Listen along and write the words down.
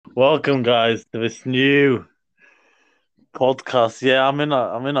Welcome, guys, to this new podcast. Yeah, I'm in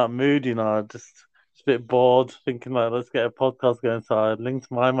that mood, just a bit bored, thinking like let's get a podcast going. So I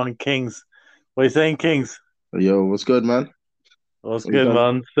linked my man Kings. What are you saying, Kings? Yo, what's good, man? What's What you good,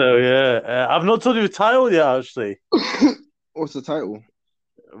 done? man? So yeah, I've not told you the title yet, actually. What's the title?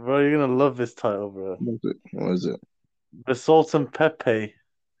 Bro, you're gonna love this title, bro. What is it? What is it? The Salt and Pepe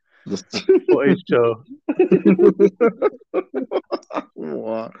Just- footage show.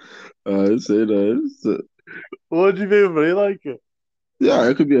 What? Say that. What do you mean, bro? You like it? Yeah,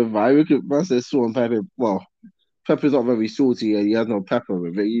 it could be a vibe. It could, man says salt and pepper. Well, pepper's not very salty and he has no pepper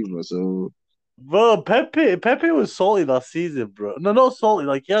with it either. So Bro, Pepe was salty last season, bro. No, not salty.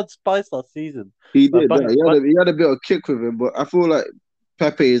 Like he had spice last season. he Like did back, that. back He had a bit of kick with him, but I feel like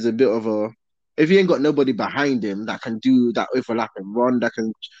Pepe is a bit of a. If he ain't got nobody behind him that can do that overlapping run, that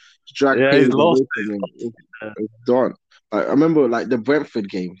can drag yeah, he's players lost away from him, it. it's done. Like, I remember like the Brentford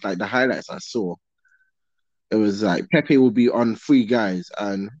game, like the highlights I saw. It was like Pepe will be on three guys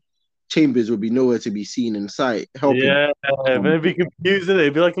and Chambers will be nowhere to be seen in sight, helping. Yeah, but it'd be confusing.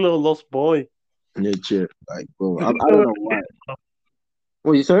 It'd be like a little lost boy. Legit, like bro, He I, doesn't I know don't where know he why. is.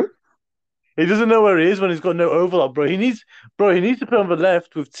 What you saying? He doesn't know where he is when he's got no overlap, bro. He needs to play on the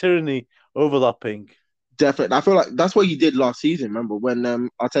left with Tyranny overlapping. Definitely, I feel like that's what he did last season. Remember when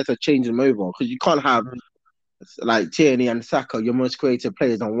Arteta changed him over because you can't have Mhm. like Tierney and Saka, your most creative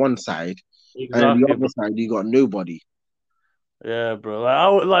players on one side, and then the Exactly, other bro. side you got nobody. Yeah, bro.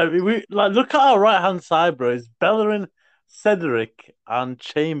 Like look at our right hand side, bro. It's Bellerin, Cedric, and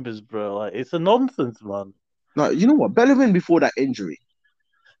Chambers, bro. Like it's a nonsense, man. No, you know what? Bellerin before that injury,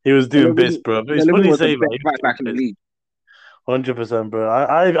 He was doing bits, Bellerin, bro. But it's Bellerin funny you was the say that. best He was right doing back in the bits. league. 100%, bro.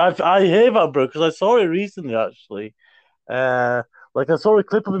 I hear that, bro, because I saw it recently, actually. Uh, like I saw a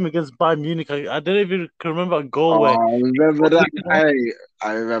clip of him against Bayern Munich. I don't even can remember a goal where Oh, I he remember crossed that. it down.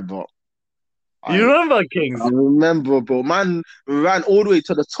 I remember. You I remember I Kings? remember, bro. Man ran all the way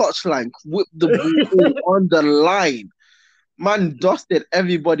to the touchline, whipped the ball in on the line. Man dusted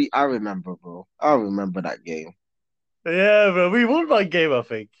everybody. I remember, bro. I remember that game. Yeah, bro. We won that game, I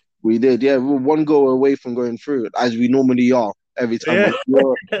think. We did, yeah. We were one goal away from going through it, as we normally are every time Yeah,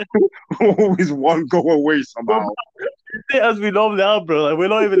 we're always one goal away but somehow. as we normally are, bro. Like we're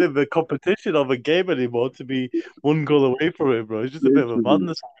not even in the competition of a game anymore to be one goal away from it, bro. It's just a bit of a Literally,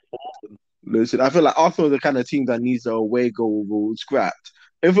 madness. literally. I feel like Arsenal are the kind of team that needs the away goal rule scrapped.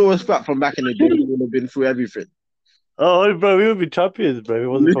 If it was scrapped from back in the day, we would have been through everything. Oh, bro, we would be champions, bro. It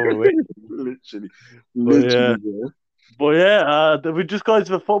wasn't from away. Literally, But yeah. literally, bro. But yeah, we just got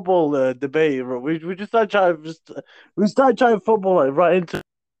into the football debate. We just started trying we started trying football like right into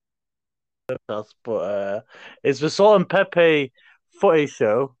us, but it's the Salt and Pepe footy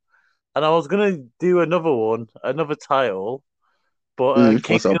show, and I was gonna do another one, another title, but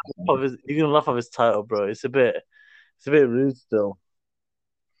King's What's up? he's gonna laugh at his title, bro. It's a bit rude still.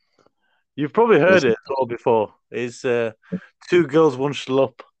 You've probably What's heard it all before. It's two girls, one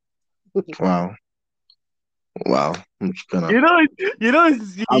schlup. wow. Wow. I'm just gonna. You know, you know,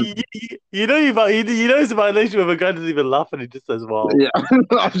 it's, I'm, you know, it's a violation when a guy doesn't even laugh and he just says, "Wow." yeah,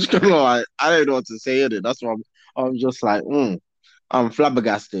 I'm just gonna like. I don't know what to say in it. That's why I'm just like, I'm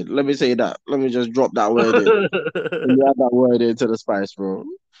flabbergasted. Let me say that. Let me just drop that word in. Let me add that word into the spice, bro.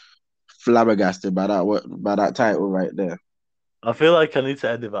 Flabbergasted by that word, by that title right there. I feel like I need to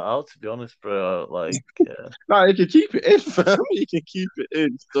edit that out, to be honest, bro. Like, yeah. No, you can keep it in, fam. You can keep it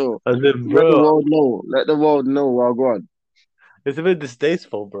in. So As in, let the bro, world know. Let the world know while gone. it's a bit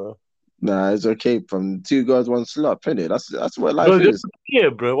distasteful, bro. Nah, it's okay. From two girls, one slut, innit? That's what life Bro, just is. repeat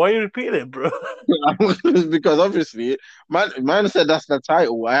it, bro. Why are you repeating it, bro? Because obviously, man said that's the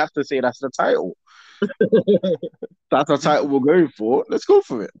title. I have to say that's the title. That's the title we're going for. Let's go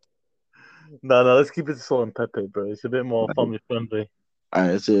for it. No, no, let's keep it to Salt and Pepe, bro. It's a bit more family friendly. All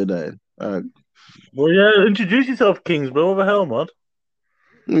right, see you then. Well, yeah, introduce yourself, Kings, bro. What the hell, man?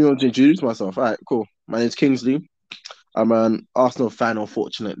 I'm going to introduce myself. All right, cool. My name's Kingsley. I'm an Arsenal fan,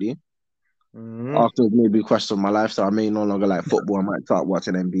 unfortunately. Mm. After maybe question my life, so I may no longer like football. I might start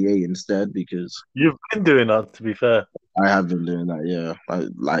watching NBA instead because You've been doing that, to be fair. I have been doing that. Yeah,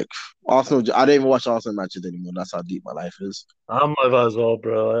 like Arsenal. I don't even watch Arsenal matches anymore. That's how deep my life is. I'm like that as well,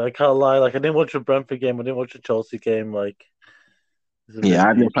 bro. I can't lie. Like, I didn't watch a Brentford game. I didn't watch a Chelsea game. Like, it's a Yeah, I bit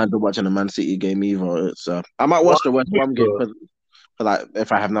have no deep. plans of watching a Man City game either. It's I might Why, watch the West Brom game bro? because like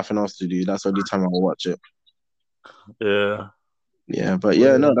if I have nothing else to do, that's the only time I'll watch it. Yeah. Yeah, but Well,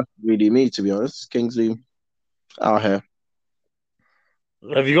 yeah, no, yeah. that's really me to be honest. Kingsley out here.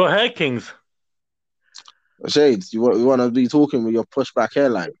 Have you got hair, Kings? Shades, you want to be talking with your pushback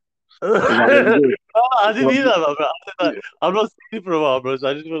hairline? Is that what it is? Oh, I didn't mean that, bro. I said like, I'm not seeing you for a while, bro. So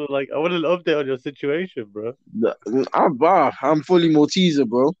I just want to like, I want an update on your situation, bro. I'm fully Malteser,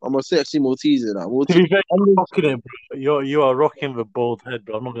 bro. I'm a sexy Malteser now. To Maltese. be fair, I'm you're the, rocking it, bro. You are rocking the bald head,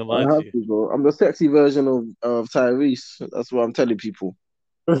 bro. I'm not gonna lie I to have you. to, bro. I'm the sexy version of Tyrese. That's what I'm telling people.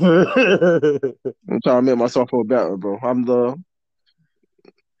 To I'm trying to make myself feel better, bro. I'm the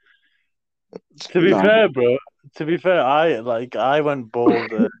be nah. fair, bro. To be fair, I went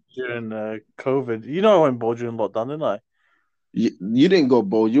bald during COVID. You know, I went bald during lockdown, didn't I? You didn't go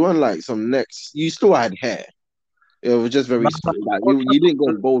bald. You went like some next. You still had hair. It was just very No, like you didn't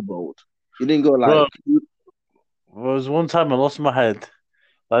go bald. You didn't go bro. like There was one time I lost my head,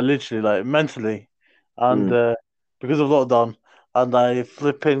 like literally, like mentally, and mm, because of lockdown, and I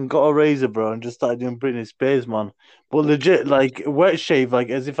flipping got a razor, bro, and just started doing Britney Spears, man. But legit, like wet shave, like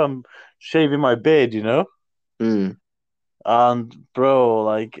as if I'm shaving my beard, you know. mm. And bro,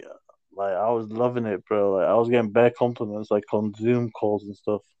 like I was loving it, bro. Like I was getting bare compliments, like on Zoom calls and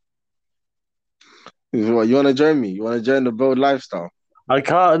stuff. What, you want to join me? You want to join the bald lifestyle? I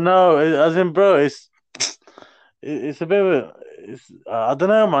can't, no, as in, bro, it's a bit of a, I don't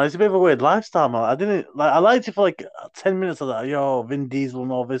know, man. It's a bit of a weird lifestyle, man. I didn't like. I liked it for like 10 minutes of that. Yo, Vin Diesel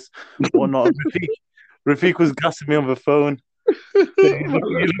and all this, whatnot. Rafik was gassing me on the phone.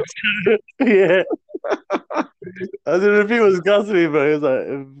 Yeah, as in Rafik was gassing me, bro. He was like,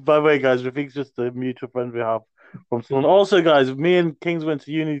 by the way, guys, Rafik's just a mutual friend we have from Sunderland. Also, guys, me and Kings went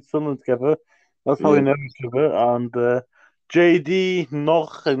to uni Sunderland together. That's how Yeah, we know each other. And JD,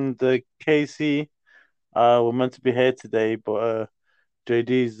 Noch, and KC were meant to be here today, but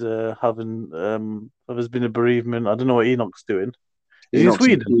JD's having there's been a bereavement. I don't know what Enoch's doing. Is he in Enoch's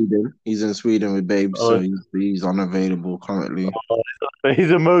in Sweden? Sweden. He's in Sweden with babes, so Oh, he's unavailable currently.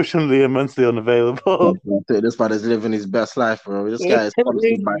 he's emotionally immensely unavailable. This man is living his best life, bro. This he's guy is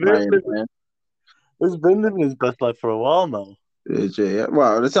sponsored by been Iron living, Man. he's been living his best life for a while now. Yeah.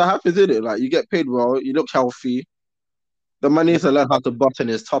 Well, that's how happens, isn't it? Like you get paid well, you look healthy. The man needs to learn how to button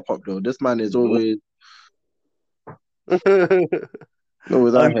his top up, though. This man is always out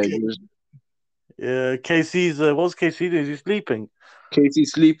And here. yeah, KC's what's KC doing? Is he sleeping?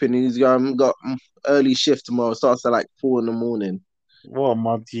 Casey's sleeping. He's got early shift tomorrow. Starts at like 4 in the morning. What a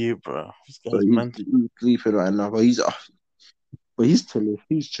mad you, bro. This So guy's mental. he's sleeping right now. But he's chilling.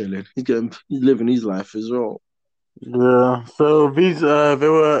 He's chilling. He's living his life as well. Yeah. So these they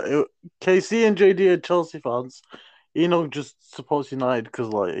were KC and JD are Chelsea fans. Enoch just supports United because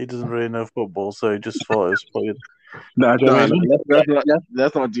like he doesn't really know football, so he just thought it was funny. No, Do you know no, what no. I mean?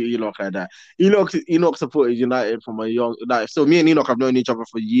 Let's not do Enoch like that. Enoch supported United from a young like so me and Enoch have known each other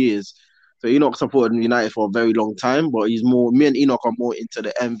for years. So Enoch supported United for a very long time, but he's more me and Enoch are more into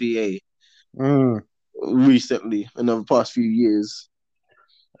the NBA Mm. recently in the past few years.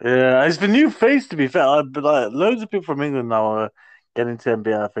 Yeah, it's the new face to be fair. But like loads of people from England now are getting to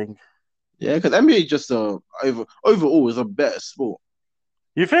NBA, I think. Yeah, because NBA is just overall is a better sport.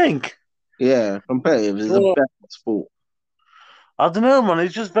 You think? Yeah, competitive is a Well, better sport. I don't know, man.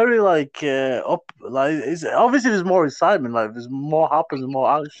 It's just very like up. Like it's obviously there's more excitement. Like there's more happens, more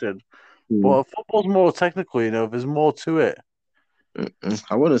action. Mm. But football's more technical. You know, there's more to it.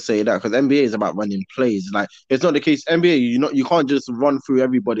 I wouldn't say that because NBA is about running plays. Like it's not the case. NBA, you can't just run through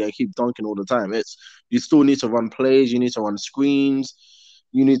everybody and keep dunking all the time. It's you still need to run plays. You need to run screens.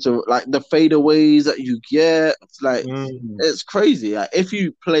 You need to like the fadeaways that you get. It's like Mm. it's crazy. Like if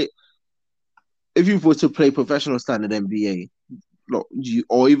you were to play professional standard NBA, look,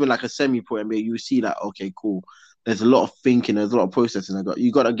 or even like a semi-pro NBA, you see that okay, cool. There's a lot of thinking. There's a lot of processing.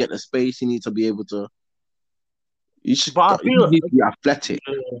 You got to get the space. You need to be able to. But I You feel need to be athletic.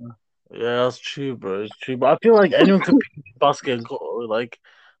 yeah, yeah, that's true, bro. It's true. But I feel like anyone could pick up a basket and go, like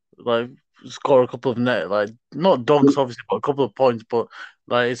score a couple of net, like not dunks obviously, but a couple of points. But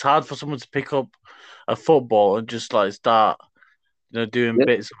like it's hard for someone to pick up a football and just like start, doing Yeah,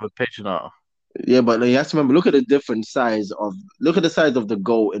 bits of a pitch and that. yeah, but you have to remember. Look at the size of the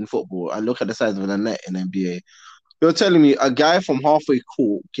goal in football, and look at the size of the net in NBA. You're telling me a guy from halfway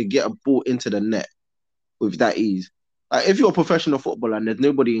court can get a ball into the net with that ease? Like if you're a professional footballer and there's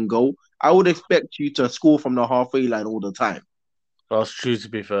nobody in goal, I would expect you to score from the halfway line all the time. That's true. To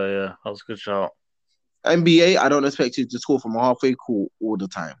be fair, yeah, that was a good shout. NBA, I don't expect you to score from a halfway court all the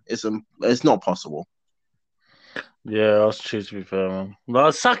time. It's not possible. Yeah, that's true. To be fair, man.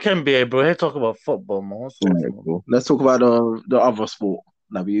 Like, sack NBA, bro. Here talk about football, man. What's All up, right, man? bro. Let's talk about the other sport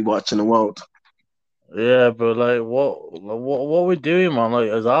that we watch in the world. Yeah, but what we doing, man? Like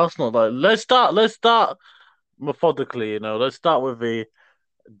as Arsenal, like let's start methodically. Let's start with the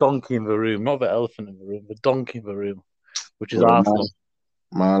donkey in the room, not the elephant in the room, the donkey in the room, which is Bro, Arsenal.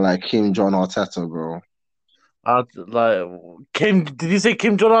 Man, like Kim John Arteta, bro. Like Kim, did you say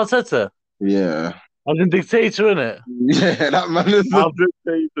Kim Jong Arteta? Yeah. As in dictator, innit? Yeah, that man is a I,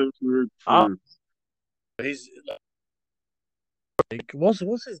 dictator through and I, through. he's like, what's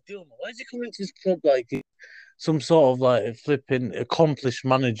his deal, man? Why is he coming to his club like some sort of like flipping accomplished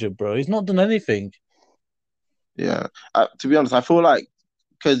manager, bro? He's not done anything. Yeah. To be honest, I feel like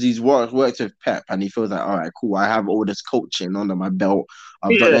because he's worked with Pep and he feels like, all right, cool, I have all this coaching under my belt.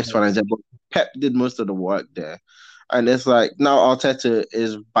 I've done Yeah, X, Y, and Z. But Pep did most of the work there. And it's like now Arteta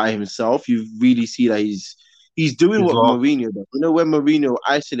is by himself. You really see that he's doing he's what lost. Mourinho does. You know, when Mourinho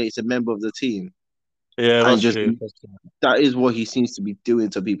isolates a member of the team Yeah, and that's just true. That's true. that is what he seems to be doing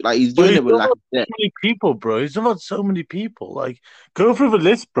to people. Like he's But doing he's it with done like it to so many people, bro. He's done it to so many people. Like, go through the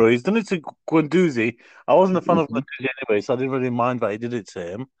list, bro. He's done it to Guendouzi. I wasn't a fan of Mhm. Guendouzi anyway, so I didn't really mind that he did it to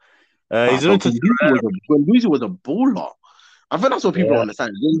him. He's done But it to Guendouzi was a baller. I think that's what people don't yeah,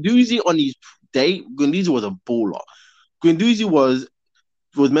 understand. Guendouzi on his day, Guendouzi was a baller. Guendouzi was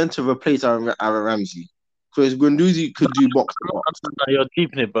meant to replace Aaron Ramsey because Guendouzi could do box to box. you're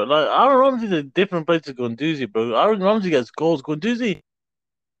keeping it, but like Aaron Ramsey's a different player to Guendouzi, bro. Aaron Ramsey gets goals. Guendouzi,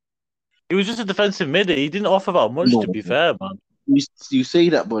 he was just a defensive mid. He didn't offer that much, to No, be fair, man. you say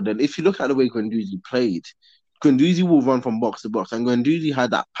that, but then if you look at the way Guendouzi played, Guendouzi will run from box to box, and Guendouzi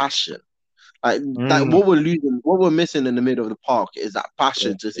had that passion. Like Mm, what we're missing in the middle of the park is that yeah,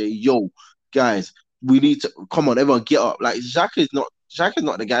 passion to say, "Yo, guys, we need to come on, everyone get up." Like Jack is not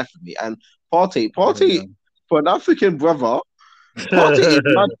the guy for me. And Partey for an African brother, Partey is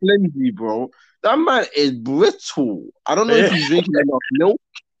yeah. mad flimsy, bro. That man is brittle. I don't know if Yeah. he's drinking enough milk.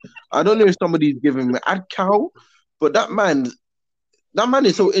 I don't know if somebody's giving him ad cow, but that man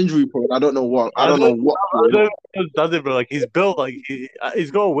is so injury prone. I I don't don't, know what's I going on. don't understand it, bro. Like he's built, like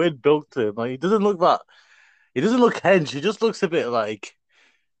he's got a weird build to him. Like he doesn't look that. He doesn't look hench. He just looks a bit like.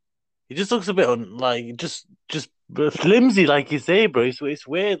 He just looks a bit like just flimsy, like you say, bro. It's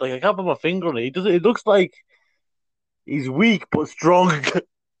weird. Like I can't put my finger on it. He doesn't. It looks like he's weak but strong. I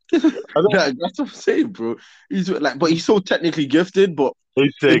don't. Yeah, that's what I'm saying, bro. But he's so technically gifted, but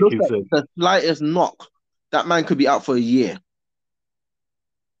He's it sick. looks He's like sick. the slightest knock, that man could be out for a year.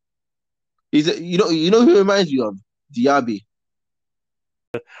 You know who reminds you of Diaby.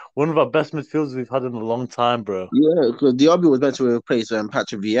 One of our best midfielders we've had in a long time, bro. Yeah, because Diaby was meant to replace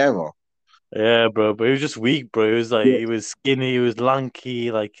Patrick Vieira. Yeah, bro. But he was just weak, bro. He was like Yeah, he was skinny. He was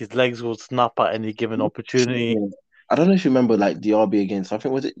lanky. Like his legs would snap at any given opportunity. yeah. I don't know if you remember like Diaby against. I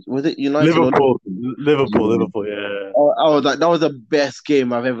think was it United or Liverpool, Liverpool? Liverpool, Yeah. Liverpool. Yeah, I was like, that was the best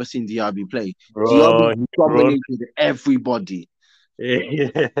game I've ever seen Diaby play. bro. Diaby He run. dominated everybody.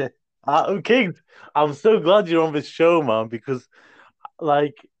 Yeah. King, I'm so glad you're on this show, man, because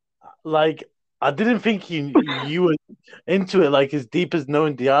like like I didn't think you were into it like as deep as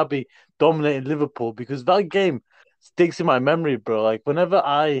knowing Diaby dominated Liverpool because that game sticks in my memory, bro. Like whenever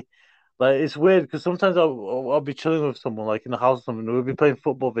it's weird because sometimes I'll be chilling with someone like in the house or something, we'll be playing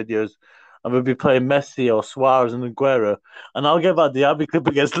football videos and we'll be playing Messi or Suarez and Aguero, and I'll get that Diaby clip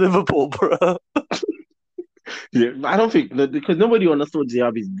against Liverpool, bro. Yeah, I don't think because nobody understood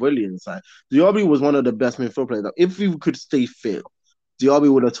Diaby's brilliance. Like, Diaby was one of the best midfield players. If he could stay fit,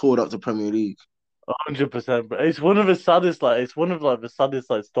 Diaby would have toured up the Premier League. 100%, bro. It's one of the saddest, like it's one of like the saddest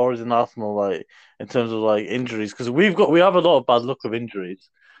like stories in Arsenal, like in terms of like injuries, because we have a lot of bad luck with injuries.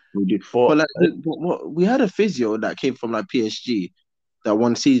 We do, But but like, we had a physio that came from like PSG that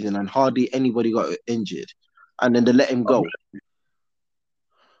one season, and hardly anybody got injured, and then they let him go.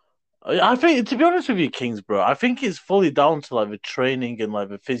 I think, to be honest with you, Kings, bro, I think it's fully down to like the training and like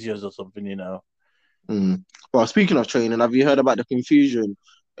the physios or something, you know. Mm. Well, speaking of training, have you heard about the confusion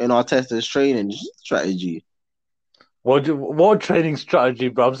in Arteta's training strategy? What training strategy,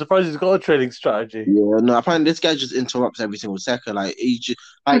 bro? I'm surprised he's got a training strategy. Yeah, no, I find this guy just interrupts every single second. Like he's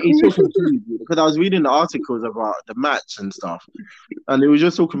so confused because I was reading the articles about the match and stuff, and they were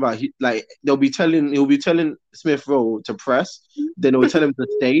just talking about like he'll be telling Smith Rowe to press, then he'll tell him to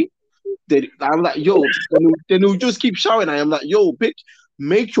stay. Then I'm like, yo, then he'll just keep shouting. I am like, yo,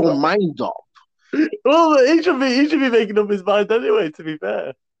 make your mind up. Well, he should be making up his mind anyway. To be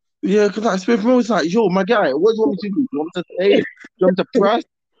fair, Yeah, because like Smith Rowe's like, yo, my guy, what do you want me to do? Do you want me to stay? Do you want me to press?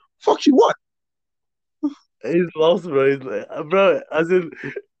 Fuck you, what? he's lost, bro. He's like, bro, as in,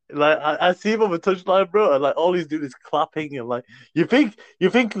 like I see him on the touchline, bro, and like all he's doing is clapping and like you think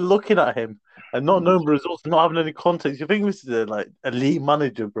looking at him and not knowing the results, not having any context, you think this is a like elite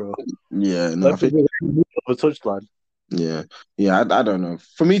manager, bro. Yeah, no, Like I think on the touchline. yeah, yeah. I don't know.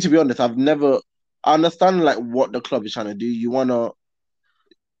 For me, to be honest, I understand like what the club is trying to do. You're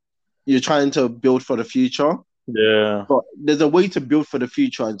trying to build for the future, Yeah, But there's a way to build for the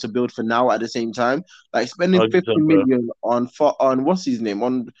future and to build for now at the same time. Like spending 50 100%, bro. million on what's his name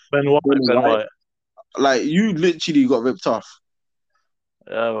on Ben Ben White, Ben White. White. Like you literally got ripped off.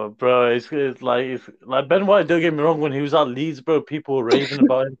 Yeah, but bro, it's like Ben White. Don't get me wrong. When he was at Leeds, bro, people were raving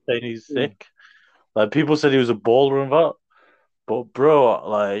about him, saying he's Mm. sick. Like people said he was a baller and that. But bro,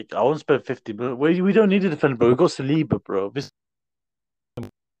 like I won't spend 50 million. We don't need a defender, bro. We got Saliba, bro. This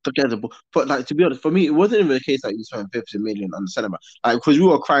Forgettable. But like to be honest, for me, it wasn't even a case like you spent 50 million on the centre back. Like because we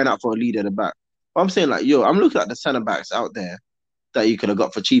were crying out for a lead at the back. But I'm saying like, yo, I'm looking at the centre backs out there that you could have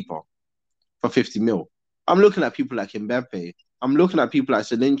got for cheaper for 50 mil. I'm looking at people like Mbappe. I'm looking at people like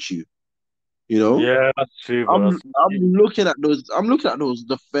Selinchu. You know, yeah, that's true, bro. I'm I'm looking at those. I'm looking at those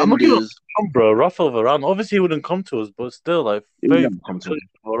I'm looking at defenders. bro. Rafael Varane. Obviously, he wouldn't come to us, but still, like It will 30 never come to. million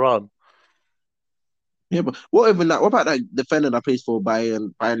for Varane. Yeah, but what even that? What about that defender that plays for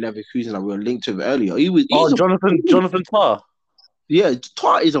Bayern Leverkusen that we were linked to earlier? Oh, He's a Jonathan Tah. yeah.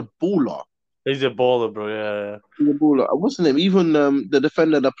 Todd is a baller. He's a baller, bro. Yeah, He's a baller. What's the name? Even the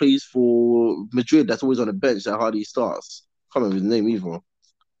defender that plays for Madrid that's always on the bench that hardly starts. Can't remember his name either.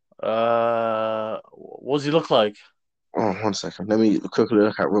 yeah. What does he look like? Oh, 1 second. Let me quickly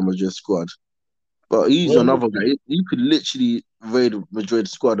look at Real Madrid squad. But he's Well, another guy. You could literally raid Madrid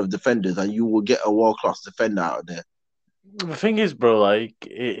squad of defenders and you will get a world class defender out of there. the thing is, bro, like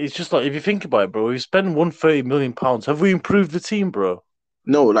it's just like if you think about it, bro, we spend 130 million pounds. Have we improved the team, bro?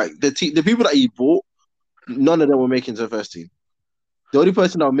 No, like the people that he bought, none of them were making to the first team. The only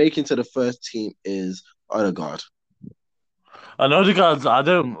person that will make into the first team is Odegaard. And Odegaard's, I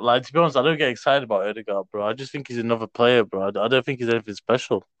don't like to be honest, I don't get excited about Odegaard, bro. I just think he's another player, bro. I don't think he's anything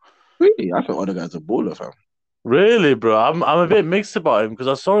special. Really? I think Odegaard's a baller, fam. Really, bro. I'm a bit mixed about him because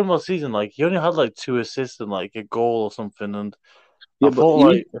I saw him last season. Like he only had like 2 assists and like a goal or something, and Yeah, I but thought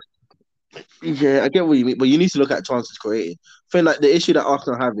you need like, yeah, I get what you mean, but you need to look at chances created. I think like the issue that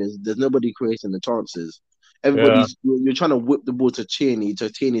Arsenal have is there's nobody creating the chances. yeah, Everybody's you're trying to whip the ball to Tierney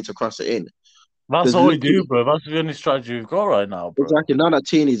to cross it in. that's There's all we do, literally bro. That's the only strategy we've got right now, bro. exactly now that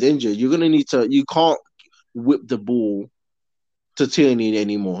Tierney's injured, you're gonna need to you can't whip the ball to Tierney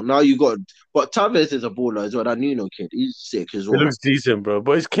anymore. Now you got but Tavares is a baller as well. That Nuno kid, he's sick as It well. looks decent, bro.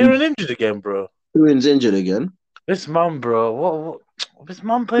 But is Kieran injured again, bro? Kieran's injured again. This man, bro. This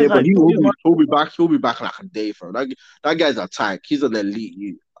man Yeah, plays but like two man. he'll be back. He'll be back in like a day, bro. That guy's a tank. He's an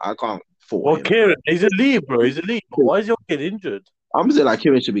elite. I can't fault Well, him. Kieran, he's a lead, bro. He's a lead. But why is your kid injured? I'm saying like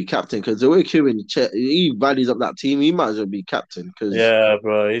Kieran should be captain because the way he rallies up that team, he might as well be captain because Yeah,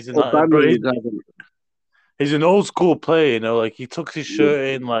 bro. He's an bro. Aubameyang is having He's an old school player, you know. Like he tucks his yeah,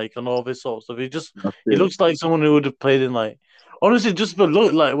 shirt in, like and all this sort of stuff. that's He it. looks like someone who would have played in like. Honestly, just the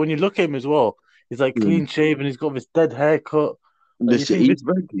look, like when you look at him as well, he's like Mm. clean shaven. He's got this dead haircut. Like you This think this, he's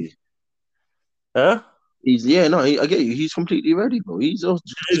ready. huh? He's yeah, no, I get you. He's completely ready, bro. He's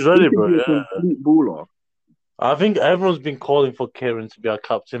He ready, can bro. be a Yeah. complete baller. I think everyone's been calling for Kieran to be our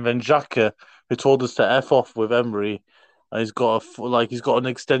captain. Then Xhaka, who told us to f off with Emery, and he's got an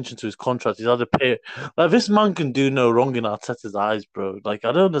extension to his contract. He's had to pay. Like this man can do no wrong in Arteta's eyes, bro. Like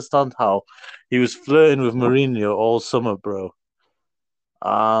I don't understand how he was flirting with Mourinho all summer, bro,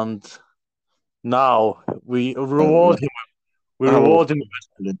 and now we Um, reward him. We how I was reward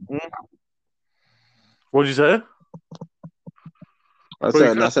him. Hmm? What did you say?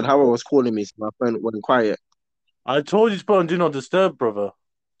 Bro, I said how I was calling me, so my phone went quiet. I told you to put on Do Not Disturb, brother.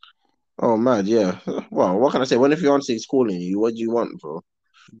 Oh man, yeah. Well, what can I say? When if your fiance is calling you, what do you want, bro?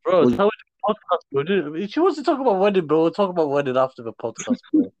 Bro, What, tell me the podcast, bro. If she wants to talk about wedding, bro, we'll talk about wedding after the podcast,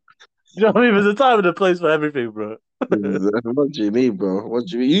 bro. You know what I mean? There's a time and a place for everything, bro. what do you mean, bro? What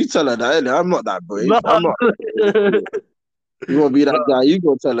do you mean? You tell her that. Innit? I'm not that brave. Nah, I'm not. You want to be that guy? You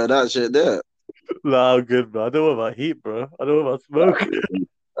go tell her that shit there. nah, I'm good, bro. I don't want my heat, bro. I don't want my smoke.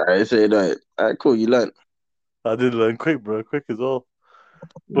 I say that. All right, cool. You learn. I did learn quick, bro. Quick as well.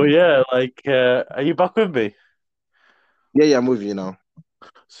 But yeah, like, are you back with me? Yeah, yeah, I'm with you now.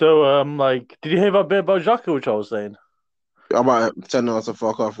 So, like, did you hear that bit about Xhaka, which I was saying? I'm about telling us to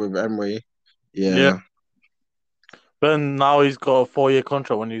fuck off with Emery. Yeah. Yeah. But now he's got a 4-year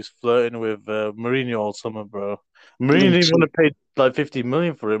contract when he's flirting with Mourinho all summer, bro. Mourinho didn't want to pay like 50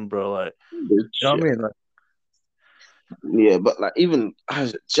 million for him, bro. Like, you know what I Shit. mean? Like, Yeah, but like even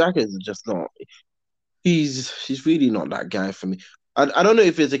Jack is just not. He's really not that guy for me. I don't know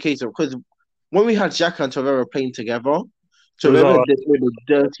if it's a case of because when we had Xhaka and Torreira playing together, it was all Torreira right. did all the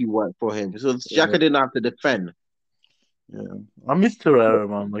dirty work for him. So Xhaka Yeah. didn't have to defend. Yeah. I miss Torreira,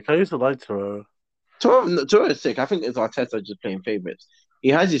 man. Like, I used to like Torreira. Torreira's sick. I think it's Arteta just playing favorites. He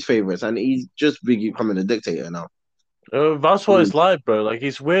has his favorites, and he's just becoming a dictator now. That's what it's like, bro. Like,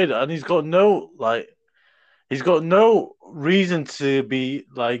 he's weird, and he's got no, like, He's got no reason to be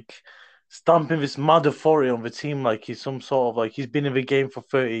like stamping this mad authority on the team like he's some sort of like he's been in the game for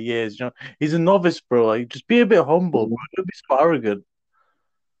 30 years. He's a novice, bro. Like, just be a bit humble, bro. Don't be so arrogant.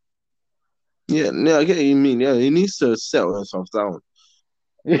 Yeah, yeah, I get what you mean. Yeah, he needs to settle himself down.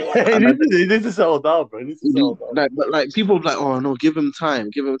 Yeah, he And I needs to, he needs to settle down, bro. He needs to settle down. like, but like people are like, oh no, give him time,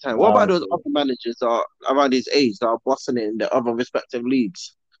 give him time. What Nah, about those other managers that are around his age that are bossing it in the other respective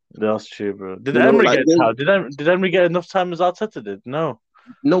leagues? that's true, bro. Did You know, Emery like get they time? Did Emery get enough time as Arteta did? No.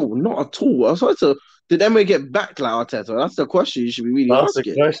 no, not at all. I was like, so did Emery get back like Arteta? That's the question you should be really That's the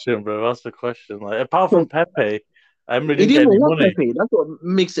asking. question, bro. That's the question. Like, apart from So Pepe, Emery he didn't get didn't any want money. Pepe. That's what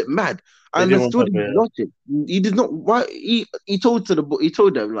makes it mad. I He didn't want understood Pepe. his Yeah. logic. He did not. Why he told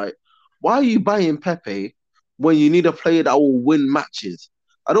them like, why are you buying Pepe when you need a player that will win matches?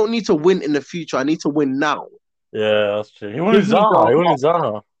 I don't need to win in the future. I need to win now. Yeah, that's true. He wanted Give me Zaha. He Zaha. wanted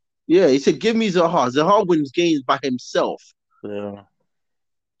Zaha. Yeah, he said, give me Zaha. Zaha wins games by himself. Yeah.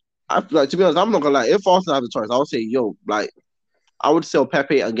 I like to be honest, I'm not gonna lie. If Arsenal have the choice, I would say, yo, like I would sell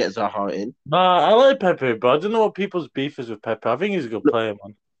Pepe and get Zaha in. Nah, I like Pepe, but I don't know what people's beef is with Pepe. I think he's a good Look, player,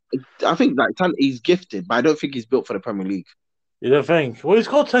 man. I think like he's gifted, but I don't think he's built for the Premier League. You don't think? Well, he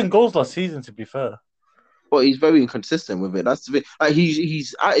scored 10 goals last season, to be fair. But he's very inconsistent with it. That's the thing. Like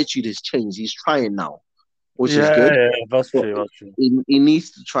his attitude has changed. He's trying now, which is Yeah, good. yeah, that's But true. That's true. he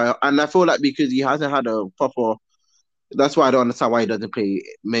needs to try. And I feel like because he hasn't had a proper. That's why I don't understand why he doesn't play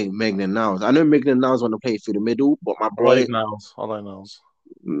Maitland Niles. I know Maitland Niles want to play through the middle, but my I like boy, Niles. I like Niles.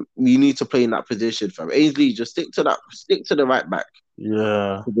 you need to play in that position, fam. Ainsley, just stick to that. Stick to the right back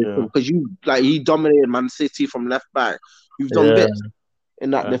Yeah, position yeah, because you like he dominated Man City from left back. You've done yeah. bits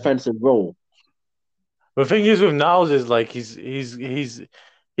in that Yeah. defensive role. The thing is with Niles is like he's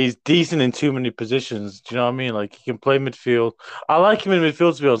decent in too many positions. Do you know what I mean? Like he can play midfield. I like him in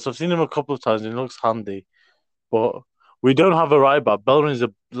midfield to be honest. I've seen him a couple of times and he looks handy. But we don't have a right back.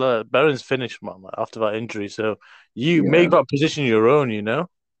 Bellerin's finished, man, like, after that injury. So you Yeah, make that position your own, you know?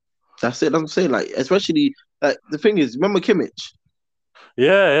 that's it. I'm saying like, especially like the thing is, remember Kimmich?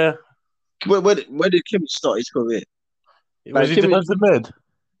 Yeah, Where did Kimmich start his career? yeah. Was Like he Kimmich, defensive mid?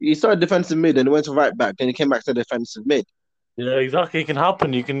 he started defensive mid and he went to right back, then he came back to defensive mid. Yeah, exactly. It can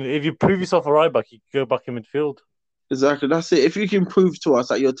happen. You can if you prove yourself a right back, you can go back in midfield. Exactly, that's it. If you can prove to us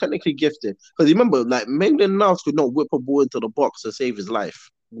that you're technically gifted, because remember, like Maitland Niles could not whip a ball into the box to save his life.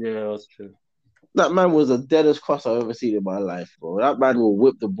 Yeah, that's true. That man was the deadest cross I've ever seen in my life, bro. That man will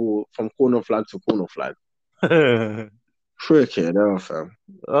whip the ball from corner flag to corner flag. Freaking hell, fam.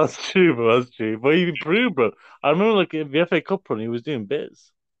 That's true, bro. That's true. But he improved, bro. I remember like in the FA Cup run, he was doing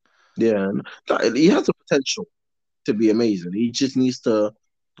bits. Yeah, like, he has the potential to be amazing. He I just think needs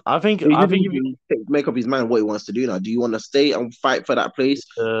if you, to make up his mind what he wants to do now. Do you want to stay and fight for that place?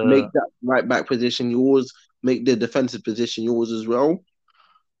 Make that right back position yours. Make the defensive position yours as well.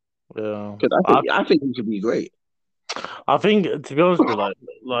 yeah. Because I think he could be great. I think to be honest, bro,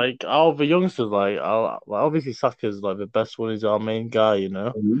 like all the youngsters, like obviously Saka's like the best one. He's our main guy, you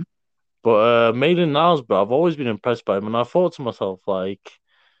know. Mhm. But Maitland Niles, bro, I've always been impressed by him, and I thought to myself, like,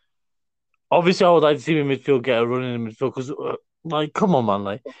 obviously, I would like to see him in midfield get a run in midfield because, like, come on, man,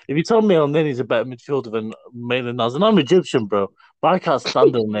 like, if you tell me El Nene's a better midfielder than Maitland Niles, and I'm Egyptian, bro, but I can't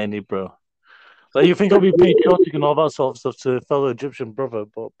stand El Nene, bro. Like, you think I'll be patriotic and all that sort of stuff to a fellow Egyptian brother,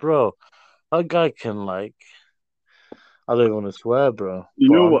 but bro, that guy can like, I don't even want to swear, bro, You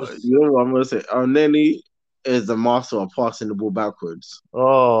but know I'm what? just, You know what I'm gonna say? Our Nenny is the master of passing the ball backwards.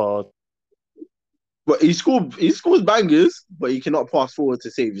 oh. But he scores bangers, but he cannot pass forward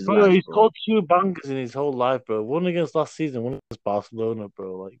to save his Bro, life, he's bro. scored two bangers in his whole life, bro. One against last season, one against Barcelona,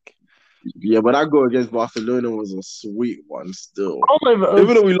 bro. Like, Yeah, but that goal against Barcelona was a sweet one still. I don't Even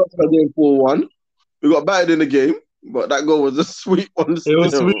though know, we lost that game 4-1, we got battered in the game, but that goal was a sweet one it was sweet,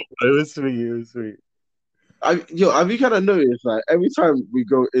 still. bro. It was sweet. It was sweet. Have you kind of noticed like every time we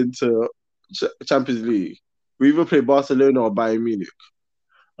go into Champions League, we either play Barcelona or Bayern Munich.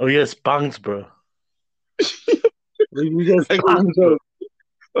 Oh yes, bangs, bro. We get Like, spanked, bro.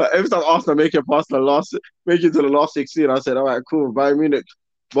 every time Arsenal make it to the last 16, I said, all right, cool, Bayern Munich,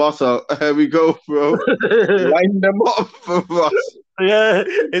 Barca, here we go, bro. Line them up for us. Yeah,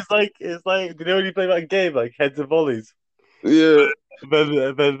 it's like you know when you play that game like heads and volleys, Yeah. then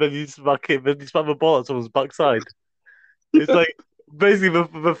you smack it, then you smack the ball at someone's backside. It's like basically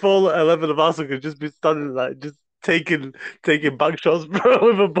the full 11 of Arsenal could just be standing like just taking back shots, bro,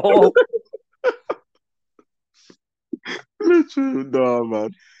 with a ball. Literally, nah, man.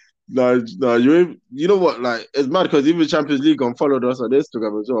 Nah, nah, you know what? Like, it's mad because even Champions League on followed us on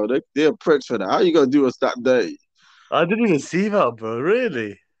Instagram as well. They're pricks for that. How you gonna do us that day? I didn't even see that, bro.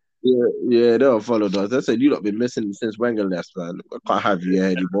 Really? Yeah, yeah, they'll follow us. They said you lot been missing since Wenger left, man. I can't have you here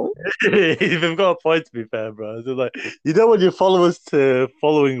anymore. They've got a point to be fair, bro. It's like you don't want your followers to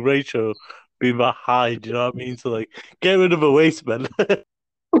following ratio be that high. Do you know what I mean? So like, get rid of a waste, man.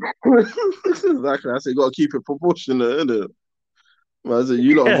 Exactly. I said you gotta keep it proportionate, innit? Man, I said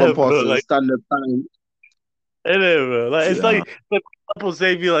you lot have Yeah, gone bro. past the Like, standard time. anyway, bro. Like, it's Yeah. like people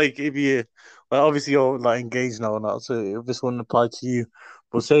say if you like if you like obviously you're like engaged now or not, so this wouldn't apply to you.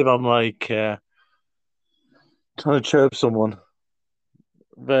 But say if I'm like trying to chirp someone,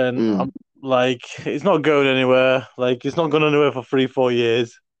 then Mm. I'm like it's not going anywhere. Like it's not going anywhere for 3, 4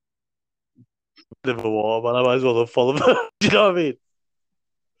 years. Live a war, man. I might as well follow them. Do you know what I mean?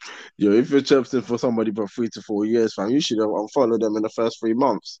 Yo, if you're chirping for somebody for 3 to 4 years, fam, you should have unfollowed them in the first 3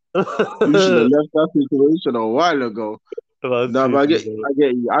 months. You should have left that situation a while ago. That's No, true, but bro. I get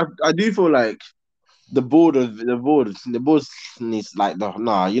you. I do feel like the board needs like the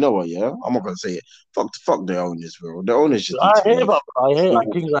nah. You know what? Yeah, I'm not gonna say it. Fuck the owners, bro. The owners just need I to hear leave. about, I hear,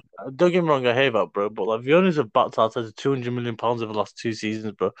 Like, Kingsley, don't get me wrong, I hear about, bro, but like the owners have backed out to £200 million over the last 2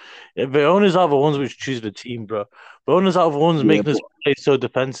 seasons, bro. Yeah, the owners are the ones which choose the team, bro. The owners are the ones yeah, making us but play so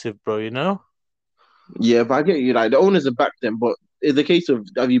defensive, bro, you know? I get you. Like the owners have backed them, but it's a case of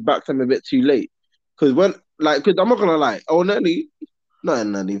have you backed them a bit too late? Because because I'm not gonna lie. Oh, Nelly, not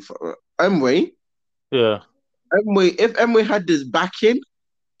Nelly. Emway, Yeah. If Emway had this backing,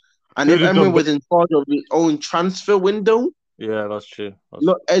 and He if would have done Emway better. was in charge of his own transfer window, Yeah, that's true.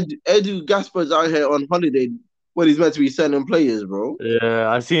 look, Edu Gasper's out here on holiday when he's meant to be selling players, bro. Yeah,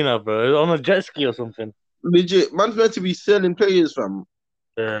 I seen that, bro. On a jet ski or something. Legit, man's meant to be selling players, fam.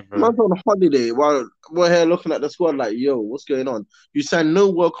 Yeah, bro. Man's on holiday while we're here looking at the squad like, yo, what's going on? You signed no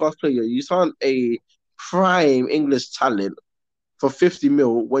world class player. You signed a prime English talent for 50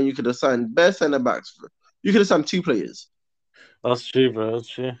 mil when you could have signed bare centre backs. You could have signed two players. That's true, bro. That's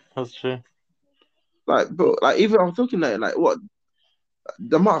true. That's true. Like, bro, like even I'm looking at it, like what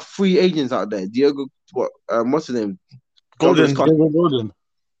the amount of free agents out there. Diego, what's his name? Douglas Golden, Costa. Golden, Golden.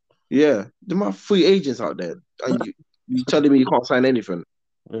 Yeah, the amount of free agents out there, and you telling me you can't sign anything.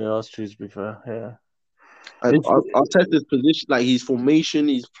 Yeah, that's true, to be fair. Yeah. And It's, I'll test his position, like his formation,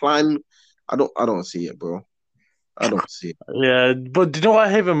 his plan. I don't see it, bro. I don't see it. yeah, but do you know what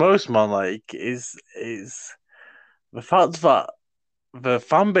I hate the most, man? Like, is the fact that the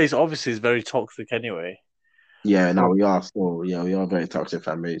fan base obviously is very toxic anyway. Yeah, no, But we are still, yeah, we are very toxic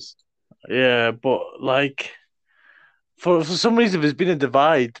fan base. yeah, but like for some reason there's been a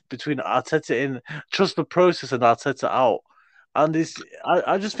divide between Arteta in trust the process and Arteta out. And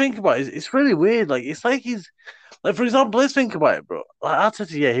I just think about it, it's really weird. Like it's like he's like for example, let's think about it, bro. Like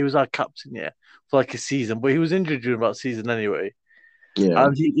Arteta, yeah, he was our captain, yeah, for like a season, but he was injured during that season anyway. Yeah,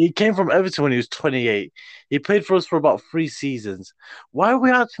 And he came from Everton when he was 28. He played for us for about 3 seasons. Why are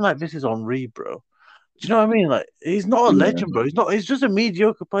we acting like this is Henri, bro? Do you know what I mean? Like he's not a yeah, legend, bro. He's not. He's just a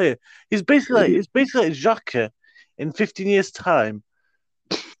mediocre player. He's basically like it's basically like Xhaka in 15 years' time,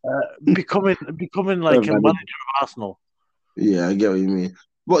 becoming like a manager yeah. of Arsenal. Yeah, I get what you mean.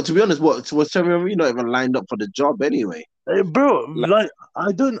 But to be honest, what was Thierry Henry not even lined up for the job anyway? Bro, Like, like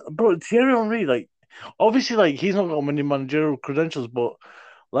I don't, bro. Thierry Henry, like obviously, like he's not got many managerial credentials, but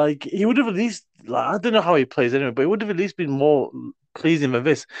like he would have at least, like I don't know how he plays anyway, but he would have at least been more pleasing than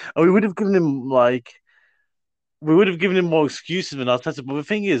this, and we would have given him more excuses than Arteta. But the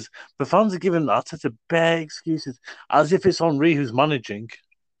thing is, the fans are giving Arteta bare excuses as if it's Henry who's managing.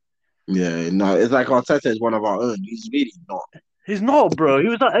 yeah, no, it's like Arteta is one of our own. He's really not. He's not, bro. He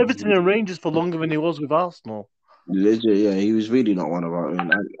was at Everton and Rangers for longer than he was with Arsenal. Legit, yeah, he was really not one of our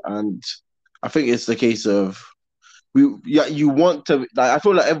own. And I think it's the case of yeah, you want to like. I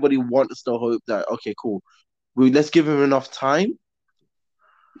feel like everybody wants to hope that okay, cool. Let's give him enough time,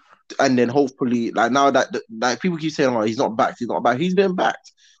 and then hopefully, like now that like people keep saying, "Oh, he's not backed. He's not back." He's been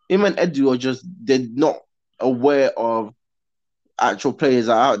backed. Him and Edu are just they're not aware of actual players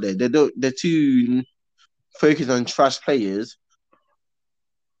that are out there. They don't. They're too focused on trash players.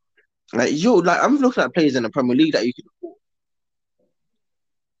 Like I'm looking at players in the Premier League that you could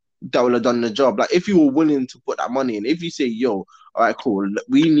that will have done the job. Like if you were willing to put that money in, if you say, "Yo, all right, cool,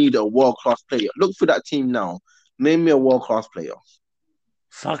 we need a world class player," look for that team now. Name me a world class player.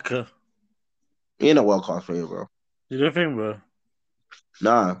 Saka. He ain't a world class player, bro. You don't think, bro?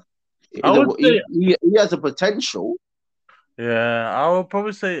 Nah, I would say, he has a potential. yeah, I would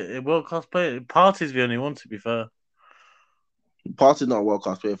probably say a world class player. Partey's the only one, to be fair. Partey's not a world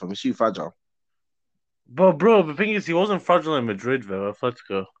class player from he's too fragile. But bro, the thing is, he wasn't fragile in Madrid, though.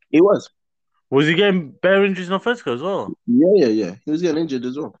 Atletico. He was. Was he getting bare injuries in Atletico as well? Yeah, yeah, yeah. He was getting injured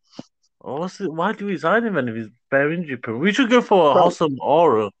as well. Or what's it? Why do we sign him then if he's bare injury prone? We should go for a Bro, Hossam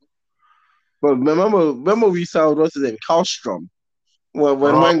Aura. But remember we signed what's his name, Karlstrom,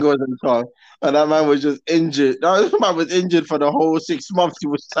 when Oh, Wenger was in charge, and that man was just injured. That man was injured for the whole 6 months he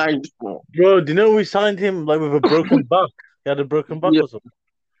was signed for. bro, do you know we signed him like with a broken back? He had a broken back Yeah, or something.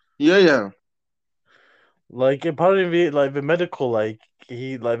 yeah, yeah. Like apparently, like the medical, like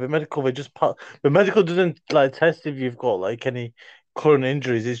he, like the medical, they just the medical doesn't like test if you've got like any current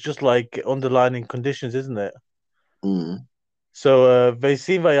injuries. It's just like underlying conditions, isn't it? Mm. So they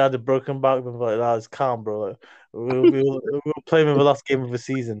seen that he had a broken back, and like, "Nah, it's calm, bro. Like, we'll play him in the last game of the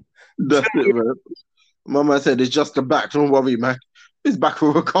season." That's it, man. My man said it's just the back. Don't worry, man. His back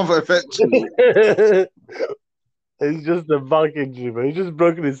will recover eventually. It's just a back injury, bro. He's just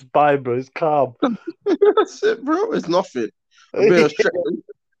broken his spine, bro. It's calm. That's it, bro. It's nothing. A bit of stretch,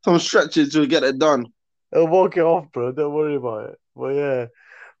 some stretches to get it done. He'll walk it off, bro. Don't worry about it. But yeah.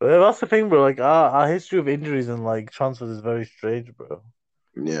 Well, that's the thing, bro. Like our history of injuries and like transfers is very strange, bro.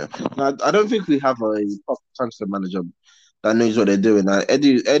 Yeah. Now, I don't think we have a proper transfer manager that knows what they're doing. Now,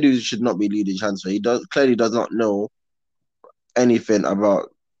 Edu should not be leading transfer. He does not know anything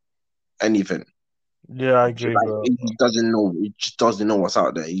about anything. Yeah, I agree, Like bro. he doesn't know. He just doesn't know what's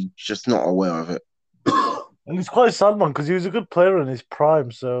out there. He's just not aware of it. And it's quite sad, man, because he was a good player in his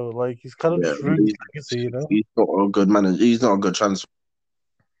prime. So like he's kind of Yeah, just ruined his legacy, you know? he's not a good manager. He's not a good transfer.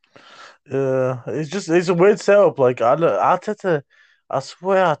 Yeah, it's a weird setup. Like I don't, Arteta, I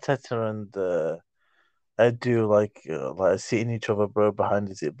swear Arteta and Edu like seeing each other, bro, behind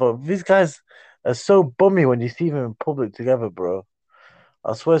his ear. But these guys are so bummy when you see them in public together, bro.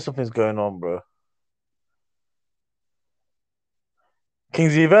 I swear something's going on, bro.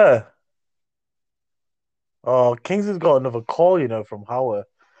 Kingsley there. Oh, Kingsley's got another call, from Howard.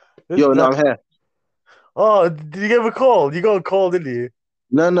 This Yo, no, guy. I'm here. Oh, did you get a call? You got a call, didn't you?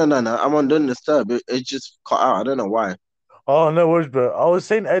 No, no, no, no. I'm on Don't Disturb. It just cut out. I don't know why. Oh, no worries, bro. I was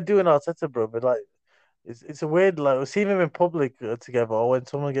saying Edu and Arteta, bro, but like it's a weird like seeing them in public together or when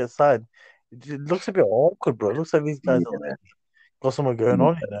someone gets signed. It looks a bit awkward, bro. It looks like these guys are Yeah. like got something going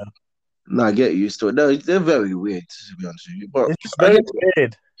on, you know. No, I get used to it. No, they're very weird to be honest with you. But It's just I very guess,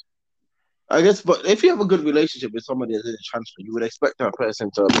 weird. but if you have a good relationship with somebody that's in a transfer, you would expect that person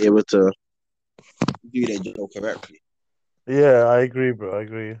to be able to do their job correctly. Yeah, I agree, bro. I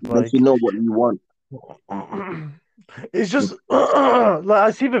agree. If you Like, know what you want. it's just like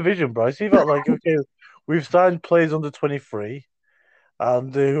I see the vision, bro. I see that like okay, we've signed players under 23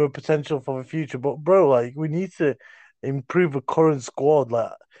 and who are potential for the future, but bro, like we need to improve the current squad.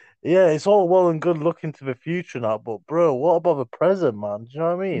 Like, yeah, it's all well and good looking to the future now, but bro, what about the present, man? Do you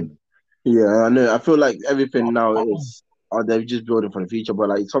know what I mean? Yeah, I know. I feel like everything now is, they're just building for the future. But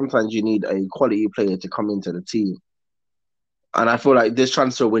like sometimes you need a quality player to come into the team. And I feel like this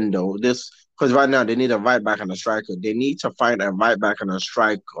transfer window, because right now they need a right back and a striker. They need to find a right back and a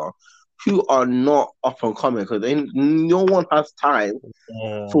striker who are not up and coming because no one has time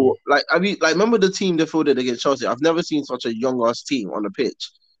Yeah. for like. I mean, like remember the team they fielded against Chelsea? I've never seen such a young ass team on the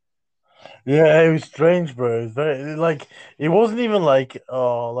pitch. Yeah, it was strange, bro. It was very like it wasn't even like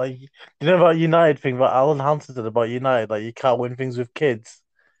like about United thing that Alan Hansen said about United, like you can't win things with kids.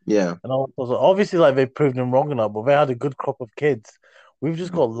 Yeah, And all obviously like they proved them wrong now, but they had a good crop of kids. We've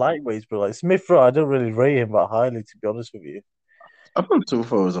just got lightweights, bro. Like Smith Rowe, I don't really rate him that highly, to be honest with you. I thought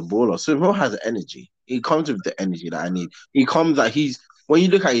Tuchel was a baller. Tuchel has energy. He comes with the energy that I need. He comes like he's when you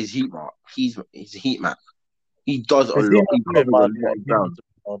look at his heat map, he's a heat map. He does a His team lot. He a bit covers a mad, lot yeah. of His team ground. a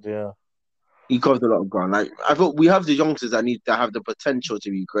bit mad, yeah. He covers a lot of ground. Like I thought we have the youngsters that need to have the potential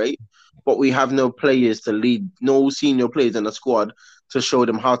to be great, but we have no players to lead, no senior players in the squad to show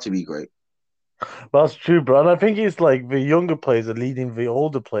them how to be great. That's true, bro. And I think it's like the younger players are leading the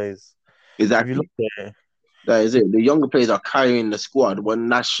older players. If you look Exactly. at it, That is it. The younger players are carrying the squad when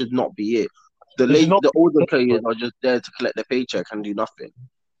that should not be it. they should not The older be. players are just there to collect their paycheck and do nothing.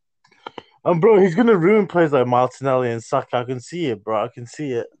 And bro, he's gonna ruin players like Martinelli and Saka. I can see it, bro. I can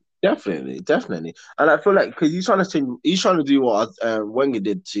see it. Definitely, definitely. And I feel like because he's trying to do what Wenger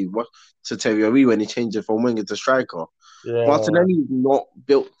did to Terry Henry when he changed it from winger to striker. Yeah, Martinelli is not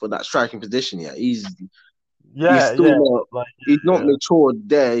built for that striking position yet. He's yeah, yeah. still not Like, he's not yeah. matured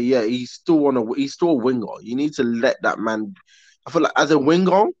there. Yeah, he's still a winger. You need to let that man. I feel like as a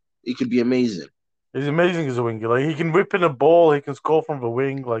winger, he could be amazing. He's amazing as a winger. Like, he can whip in a ball. He can score from the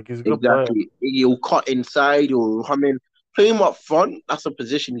wing. Like, he's a good player. Exactly. He'll cut inside. He'll come in. Play him up front. That's a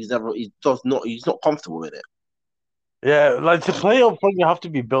position he's not comfortable with it. Yeah, like to play up front, you have to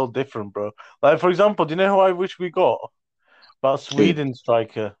be built different, bro. Like, for example, do you know who I wish we got? That Sweden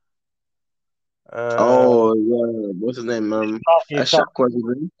striker. Uh, Oh yeah, what's his name? Ishak, Ashak was his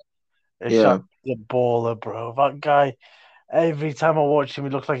name. Ishak Yeah, is a baller, bro. That guy. Every time I watch him,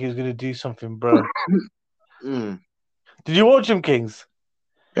 it looks like he's gonna do something, bro. Mm. Did you watch him, Kings?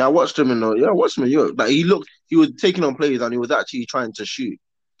 Yeah, I watched him in the yeah, I watched him in Europe. Like he was taking on plays and he was actually trying to shoot.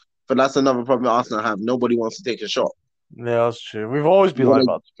 But that's another problem Arsenal have. Nobody wants to take a shot. Yeah, that's true. We've always You been want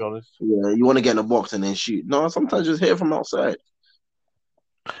like to, that, to be honest. yeah, you want to get in the box and then shoot. No, sometimes just hit it from outside.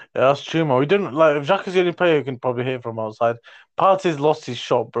 Yeah, that's true, man. We didn't like if Jack is the only player who can probably hit from outside. Partey's lost his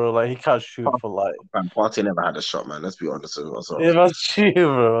shot, bro. Like he can't shoot for like. Man, Partey never had a shot, man. Let's be honest with Yeah, ourselves. that's true,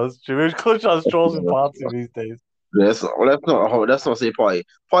 bro. That's true. We're clutch as straws with Partey Yeah, these days. let's not say Partey.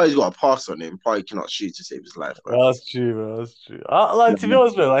 Partey's got a pass on him. Partey cannot shoot to save his life, man. That's true, bro. That's true. Like to be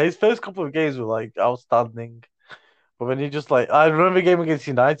honest, bro, like his first couple of games were like outstanding, but when he just like I remember the game against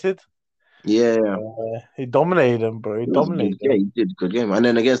United, Yeah, he dominated him, bro. He it was a dominated good. him. Yeah, he did a good game. And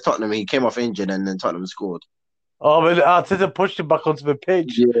then against Tottenham, he came off injured, and then Tottenham scored. Oh, but Arteta pushed him back onto the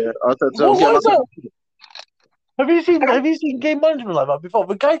pitch. Yeah, I said to him, What get was back on. that? Have you seen game management like that before?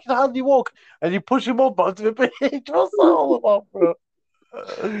 The guy can hardly walk, and you push him up onto the pitch. What's that all about, bro?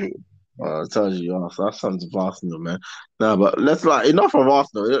 I told you, that's something of Arsenal, man. No, but let's like enough of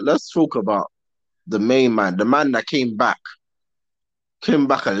Arsenal. Let's talk about the main man, the man that came back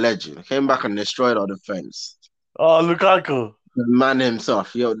a legend, came back and destroyed our defense. Oh, Lukaku. The man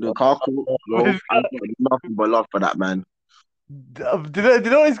himself, yo, Lukaku, bro. I've got nothing but love for that man. Do you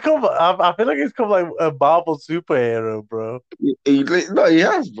know he's come? I feel like he's come like a Marvel superhero, bro. No, he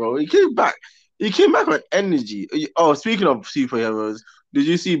has, bro. He came back. He came back with energy. Oh, speaking of superheroes, did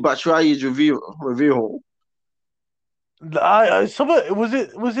you see Batshuayi's review? Was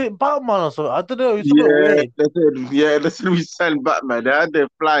it Batman or something? I don't know. It's something Yeah, weird. they said we sent Batman. They had their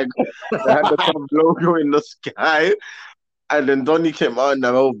flag, they had the club logo in the sky, and then Donny came out and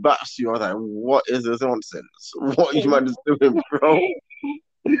the whole bats you. I was like, what is this nonsense? What you man is doing, bro?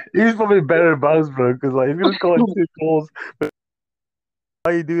 He's probably better than Baz, bro, because like he's gonna score like 2 goals. Why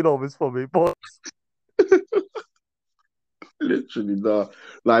are you doing all this for me? But Literally, no.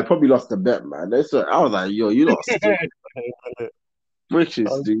 Like, I probably lost the bet, man. I was like, yo, you lot stupid. Which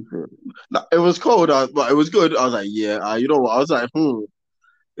is stupid. Like, it was cold, but it was good. I was like, yeah, you know what? I was like,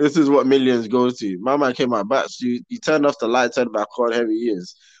 this is what millions go to. My man came out back. So you turned off the light, turned back on, here he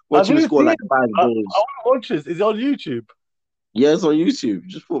is. have Watch him you score seen? like five I goals. want to watch this. Is it on YouTube? Yeah, it's on YouTube.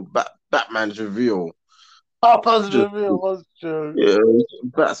 Just put Batman's reveal. Papa's Just reveal was joke. yeah,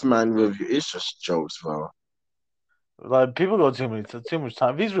 Batman review. It's just jokes, bro. Like people got too much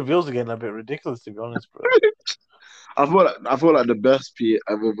time. These reveals are getting a bit ridiculous, to be honest, bro. I feel like the best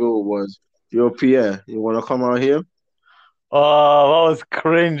reveal was yo Pierre. You want to come out here? Oh, that was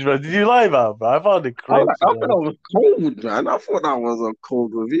cringe, bro. Did you like that, bro? I found it cringe, to I be thought that honest. was cold, man. I thought that was a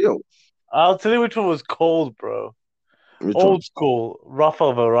cold reveal. I'll tell you which one was cold, bro. Which one? Old school,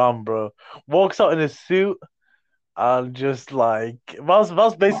 Rafael Varane, bro. Walks out in a suit and just like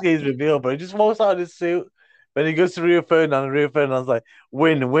that's basically his reveal, bro. He just walks out in his suit. Then he goes to Rio Ferdinand, and Rio Ferdinand's like,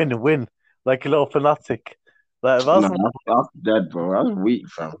 win, win, win, like a little fanatic. Like No, that's that's dead, bro. That's weak,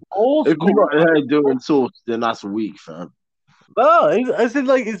 fam. old If you school. got hair doing sauce, then that's weak, fam. No, it's in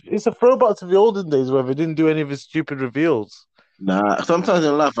like it's a throwback to the olden days where they didn't do any of his stupid reveals. Nah, sometimes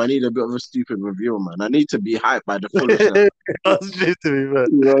in life I need a bit of a stupid reveal, man. I need to be hyped by the foolishness. That's true to be fair.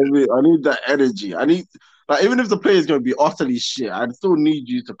 You know what I mean? I need that energy. I need like even if the play is gonna be utterly shit, I still need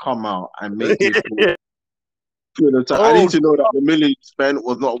you to come out and make me feel the time. I Oh, need to know that the million you spent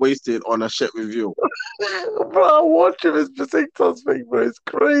was not wasted on a shit review. bro, I watch him. His TikTok thing, bro. It's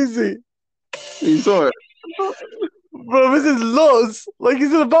crazy. You saw it. Bro, this is lots. Like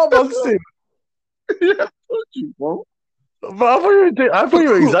he's in a Batman suit. Yeah, I told you, bro. But I thought you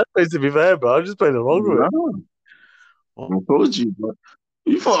were exaggerating, to be fair, bro. I was just playing along with Nah, it. I told you, bro.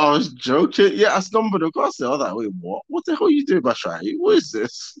 You thought I was joking? Yeah, I stumbled across it. I was like, wait, what? What the hell are you doing, Batshuayi? What is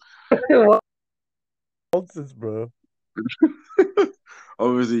this? What nonsense, bro.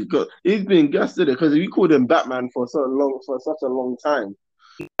 Obviously, he's been gassed in it because you called him Batman for such a long time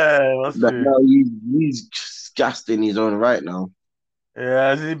Yeah, that's that true. now he's gassed in his own right now.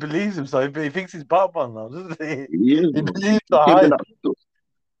 Yeah, he believes himself. He thinks he's Batman now, doesn't he? He is, He bro. believes He the came with hype. that.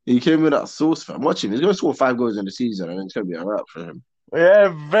 He came with that sauce, fam. Watch him. He's gonna score 5 goals in the season, and it's gonna be a wrap for him. Yeah,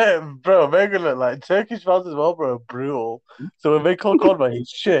 bro, they're gonna like Turkish fans as well, bro, are brutal. So when they clock on, man, he's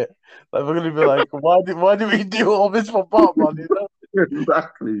shit. Like we're gonna be like, why do we do all this for Batman?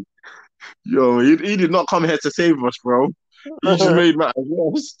 Exactly. Yo, he did not come here to save us, bro. He just know? made matters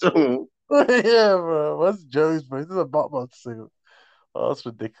worse. Still. Yeah, bro. What's Joe's, bro? This is a Batman suit. Oh, that's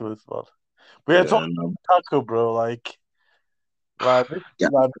ridiculous, man. But yeah, Yeah, talking no. about Taco, bro, Yeah,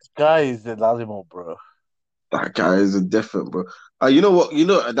 this guy is an animal, bro. that guy is a different, bro. You know what? You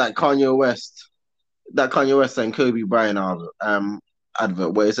know that Kanye West. that Kanye West and Kobe Bryant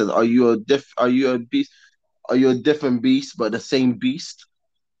advert where it says, are you a beast? Are you a different beast but the same beast?"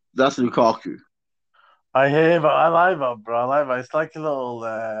 That's Lukaku. I hear, but I like that, bro. I like that. It's like a little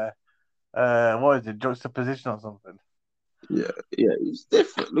what is it, juxtaposition or something. Yeah, yeah, he's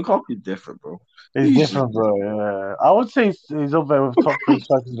different. Lukaku's different, bro. It's He's just different, bro. Yeah. I would say he's up there with top three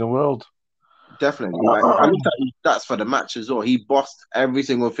strikers in the world. definitely like I looked at his stats for the match as well. He bossed every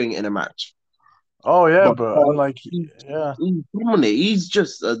single thing in a match. Oh yeah, But bro. And like, he, yeah. he's dominant. He's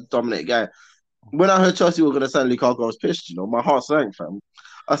just a dominant guy. When I heard Chelsea were gonna sign Lukaku, I was pissed. My heart sank, fam.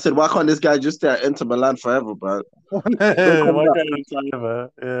 I said, why can't this guy just stay at Inter Milan forever, bro? Don't come Why back. can't I retire, man?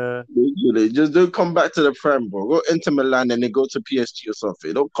 Yeah. Literally, just don't come back to the Prem, bro. Go Inter Milan and then go to PSG or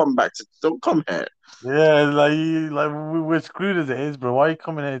something. Don't come here. Yeah, like we're screwed as it is, bro. Why are you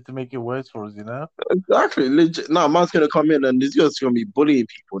coming here to make it worse for us, you know? Exactly. Legit. Now, man's gonna come in and this guy's gonna be bullying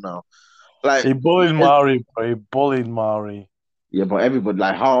people now. Like, He bullied Mauri, bro. He bullied Mauri. yeah, but everybody,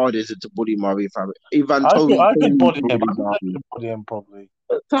 like, how hard is it to bully Murray, fam? Even I could Tony bully him. bullied I Murray. could bully him probably.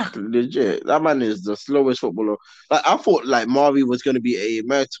 Exactly, legit. That man is the slowest footballer. Like, I thought, like, Murray was going to be a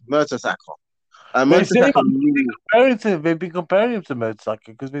Mertesacker. And They say Mertesacker really, they've been comparing him to Mertesacker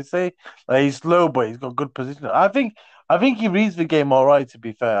because they say like he's slow, but he's got good position. I think he reads the game all right. To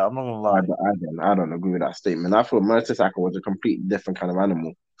be fair, I'm not gonna lie. I don't agree with that statement. I thought Mertesacker was a completely different kind of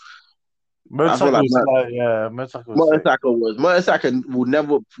animal. I feel Mertesacker like was like, yeah, Mertesacker was sick. Mertesacker will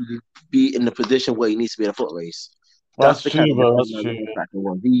never be in the position where he needs to be in a foot race. That's That's the kind true, of bro. That's defender true. Mertesacker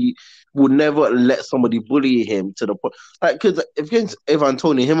was. He would never let somebody bully him to the point. Like, because if against Evan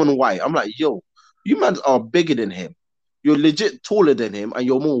Tony, him and White, I'm like, yo, you man are bigger than him. You're legit taller than him, and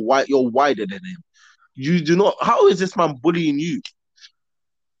you're more white. You're wider than him. You do not. How is this man bullying you?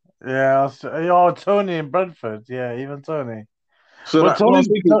 Yeah, oh, Tony in Brentford. Yeah, even Tony. So But like, I'm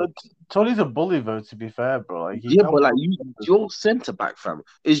thinking, Tony's a bully though. To be fair, bro, like he yeah, comes but like from. your centre back, fam.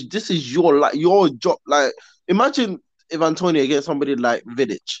 Is this is your like your job? Like, imagine if Antonio against somebody like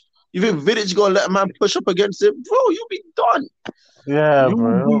Vidic. You think Vidic gonna let a man push up against him, bro? You'll be done. Yeah, You'll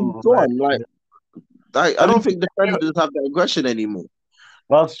be bro. done. Like I And don't think defenders have that aggression anymore.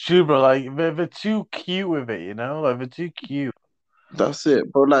 that's true, bro. Like they're too cute with it, you know. Like they're too cute. That's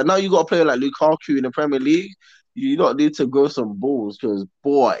it. But like now you got a player like Lukaku in the Premier League. You don't need to grow some balls because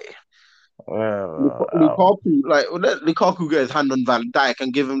boy, Yeah, Lukaku, like let Lukaku get his hand on Van Dijk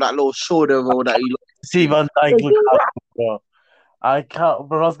and give him that little shoulder roll that he loves see to. Van Dijk, Lukaku, bro. I can't,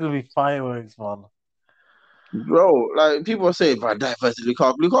 bro. That's gonna be fireworks, man. Bro, like people are saying Van Dijk versus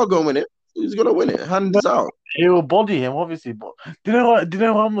Lukaku. Lukaku gonna win it. He's gonna win it. Hands down. He will body him, obviously. But do you know what? Do you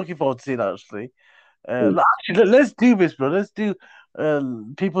know what I'm looking forward to seeing actually? Actually, let's do this, bro. Let's do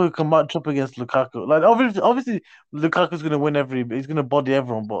people who can match up against Lukaku. Like obviously, Lukaku's gonna win every. He's gonna body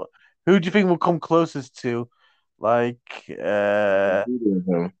everyone. But who do you think will come closest to, like, uh,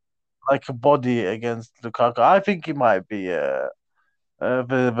 like a body against Lukaku? I think it might be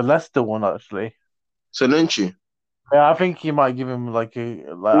the Leicester one actually. So don't you? Yeah, I think he might give him like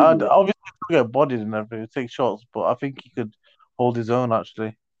obviously he'll get bodied and everything, take shots, but I think he could hold his own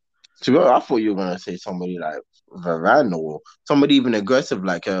actually. To be honest, I thought you were gonna say somebody like Varane or somebody even aggressive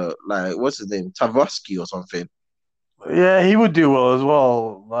like what's his name, Tavarsky or something. Yeah, he would do well as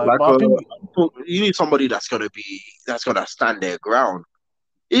well. Like, Like but I think you need somebody that's gonna stand their ground.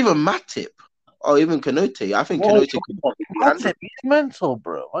 Even Matip or even Kanote. I think what Kanote could probably that's handle. it. He's mental,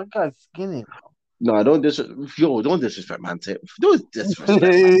 bro. That guy's skinny. No, don't disrespect Matip. Don't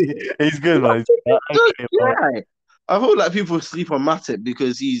disrespect He's good, man. Matip. I Good agree, bro. guy. I feel like people sleep on Matip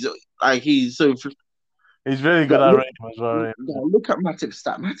because he's so He's really good like at look, range as well. Right? look at Matip's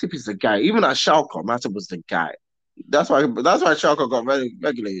stat. Matip is the guy. Even at Schalke, Matip was the guy. That's why Schalke got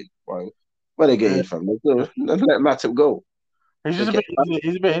regulated, bro. Yeah. Relegated from. Let's let Matip go. He's just They a bit kept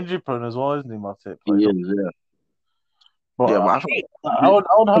he's a bit injury prone as well, isn't he, Matip? he Like, is, yeah. but Yeah, but I feel I would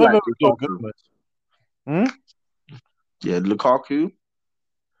I have feel him like over Joe Lukaku. Gomez. Hmm? Yeah, Lukaku,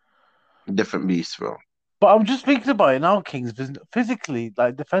 different beast, bro. But I'm just thinking about it now, Kings. Physically,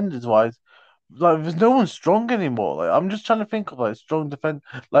 like defenders wise, like there's no one strong anymore. Like I'm just trying to think of like strong defend.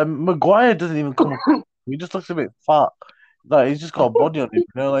 Like Maguire doesn't even come across. He just looks a bit fat. Like he's just got a body on him.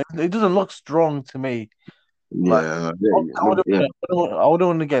 You know, like he doesn't look strong to me. Like Yeah, yeah, I wouldn't, yeah. I wouldn't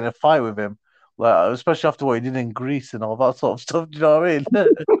want to get in a fight with him. Like especially after what he did in Greece and all that sort of stuff. Do you know what I mean?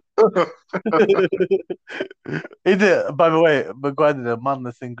 He did. By the way, Maguire did a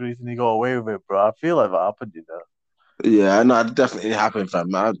madness in Greece and he got away with it, bro. I feel like that happened. You know. Yeah, no, it definitely happened,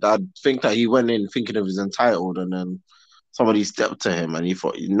 fam. I think that he went in thinking of his entitled, and then somebody stepped to him, and he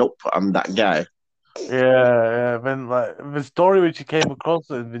thought, "Nope, I'm that guy." Yeah, yeah. Then like the story which he came across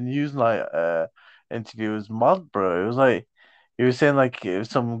has been used like interview was mad, bro. It was like he was saying like if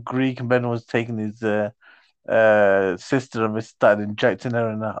some Greek man was taking his sister and started injecting her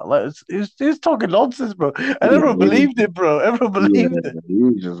and that. Like he was talking nonsense, bro. And Yeah, everyone believed it, bro. Everyone yeah, believed it. he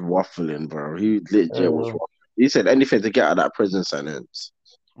was just waffling, bro. He legit was Uh, waffling. He said anything to get out of that prison sentence.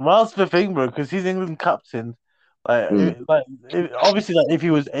 well, that's the thing, bro, because he's England captain. Mm. Obviously, like if he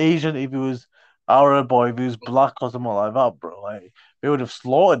was Asian, if he was Arab, or if he was black or something like that, bro, like they would have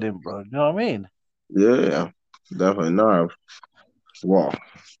slaughtered him, bro. You know what I mean? Yeah, definitely. No, wow.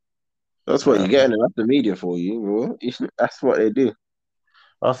 That's what Uh, you're getting. That's the media for you, bro. That's what they do.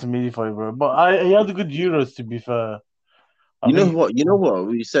 that's the media for you, bro. But he had a good Euros, to be fair. I You know think, what? You know what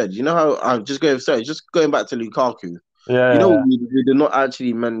we said. You know how I'm just going. Sorry, just going back to Lukaku. You know yeah. we did not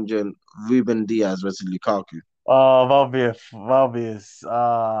actually mention Ruben Diaz versus Lukaku. Oh,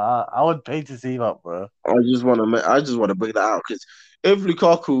 I would pay to see that, bro. I just want to bring that out because if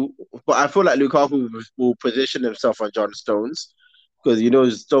Lukaku, but I feel like Lukaku will position himself on John Stones because you know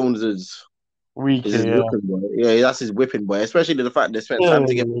Stones is Weaker, his yeah. whipping boy. Yeah, that's his whipping boy. Especially the fact they spent time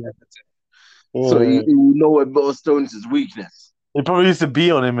together. Yeah, So yeah. he will know about Stones' weakness. He probably used to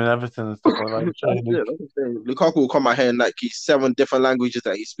be on him and everything and stuff like that in That's training. it. That's the thing. Lukaku will come out here in like he's 7 different languages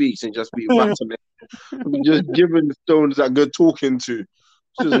that he speaks and just be rattling, just giving Stones that good talking to,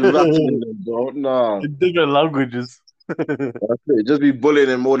 just rattling In them, bro. Nah, different languages. that's it. Just be bullying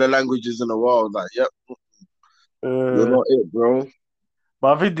in all the languages in the world. Like, yep, you're Uh, not it, bro.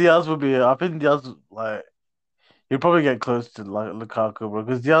 but I think Diaz would be. I think Diaz like he'll probably get close to like Lukaku, bro.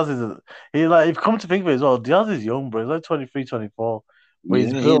 Because Diaz is he like if you come to think of it as well, Diaz is young, bro. He's like 23, 24. But he's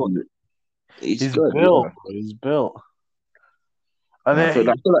Yeah, built. he's He's good. Yeah, built, bro. He's built. And I then feel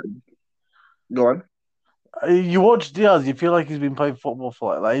like go on. you watch Diaz, you feel like he's been playing football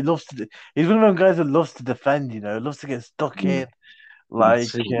for like he loves to. He's one of them guys that loves to defend. You know, loves to get stuck Mm, in. Like,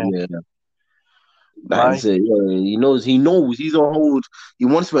 that's it. Yeah, like that's it. Yeah, he knows. He knows. He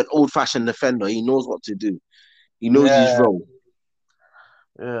wants to be an old-fashioned defender. He knows what to do. He knows his yeah. role.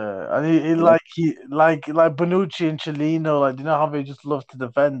 Yeah, and Yeah, he like Bonucci and Cellino, like you know how they just love to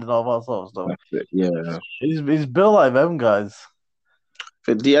defend and all that sort of stuff. that's it. Yeah. He's built like them guys,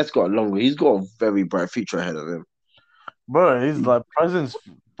 But Diaz got longer. He's got a very bright future ahead of him. bro. He's like presence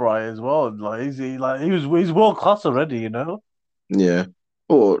bright as well. Like he's world class already, you know. Yeah.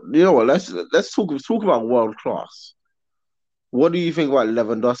 Oh, you know what? Let's talk about world class. What do you think about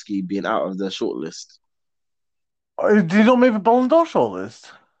Lewandowski being out of the shortlist? Did you not make the Ballon d'Or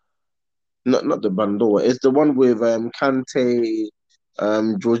shortlist? Not the Bandor. It's the one with Kante,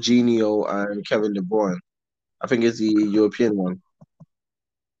 Jorginho, and Kevin De Bruyne. I think it's the European one.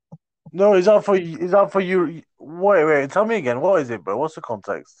 No, he's out for you. Wait, tell me again. What is it, bro? What's the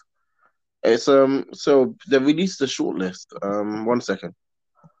context? It's so they released the shortlist. One second.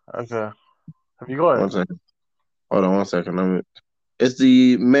 Okay, have you got it? One second. Hold on one second. It's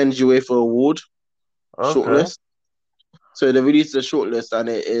the men's UEFA award Okay. shortlist. So they released the shortlist and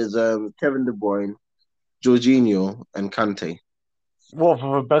it is Kevin De Bruyne, Jorginho, and Kante. What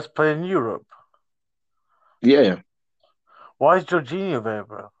for the best player in Europe? Yeah, Why is Jorginho there,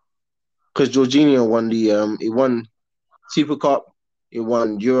 bro? because Jorginho won he won Super Cup, he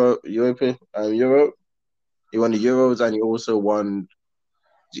won Euro, he won the Euros, and he also won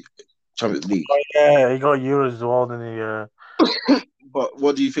Champions League. Oh yeah, he got Euros as well, didn't he? But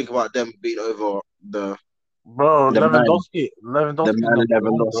what do you think about them being over Bro, the man the Lewandowski's man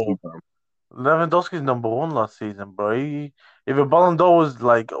number one, Lewandowski, bro. fam? Lewandowski's number one last season, bro. If a Ballon d'Or was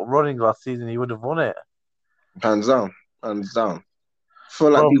like running last season, he would have won it, Hands down, hands down. I feel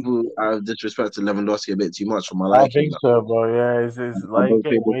like bro. people have disrespected Lewandowski a bit too much for my I liking. think so, bro. Yeah, it's I like don't getting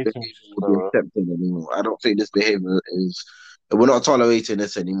think this way too much. behavior will be accepted anymore. I don't think this behavior is. We're not tolerating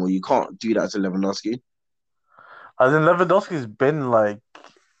this anymore. You can't do that to Lewandowski. As in Lewandowski's been like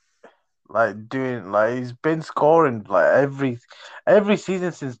doing like he's been scoring like every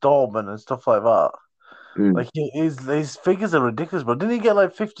season since Dortmund and stuff like that. Mm. Like his figures are ridiculous, bro. Didn't he get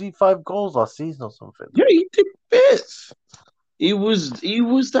like 55 goals last season or something? Yeah, he did bits. He was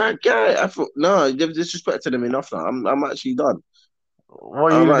that guy. I thought no, they've disrespected him enough now. I'm actually done.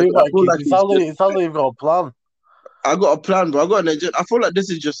 What are you gonna do I about it, feel kids? like he's just. It sounds like you've got a plan. I got a plan, bro. I got an agenda. I feel like this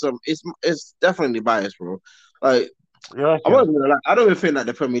is just some. It's definitely biased, bro. Like You I'm reckon? not even gonna lie. I don't even think that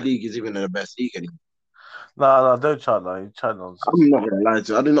the Premier League is even the best league anymore. No, don't try that. You try nonsense. I'm not gonna lie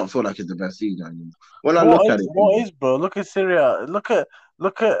to you. I do not feel like it's the best league anymore. When I look What at is it, what is, bro? Look at Syria. Look at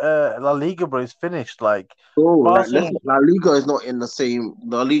La Liga, bro. It's finished. Like bro, like Barca. let's La Liga is not in the same.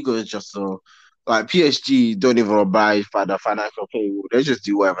 La Liga is just so like PSG don't even abide by the financial paywall. They just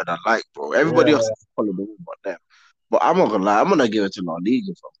do whatever they like, bro. Everybody else Yeah, is following the rule but them. But I'm not gonna lie, I'm gonna give it to La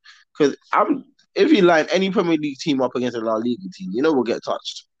Liga, because I'm if you line any Premier League team up against a La Liga team, you know we'll get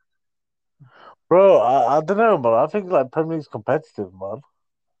touched. Bro, I don't know, man. I think like Premier League's competitive,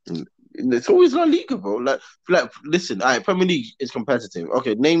 man. It's always La Liga, bro. Listen, all right, Premier League is competitive.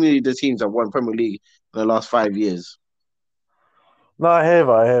 Okay, name me the teams that won Premier League in the last 5 years. No, I hear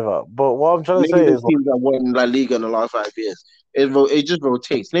that, I hear that. But what I'm trying to Name me say the is, like, teams that won La Liga in the last 5 years. It just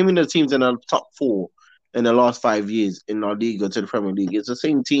rotates. Name me the teams in the top four in the last 5 years in La Liga to the Premier League. It's the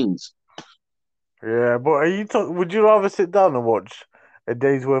same teams. yeah. But would you rather sit down and watch a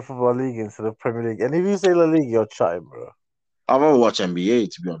day's worth of La Liga instead of Premier League? And if you say La Liga, you're chatting, bro. I want to watch NBA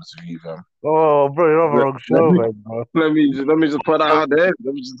to be honest with you, fam. Oh, bro, you're on the Let, wrong let show, me man, bro. let me just put that out there.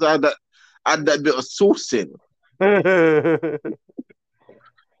 Let me just add that bit of sauce in.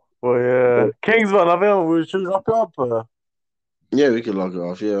 Well, yeah, Kingsman. I think we should wrap it up. Yeah, we can log it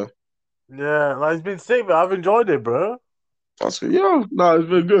off. Yeah, Yeah, like it's been sick, but I've enjoyed it, bro. that's good. Yeah, no, it's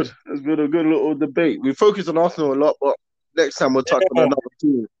been good. It's been a good little debate. We focus on Arsenal a lot, but next time we'll touch on Yeah, another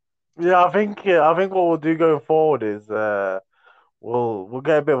team. yeah. I think what we'll do going forward is we'll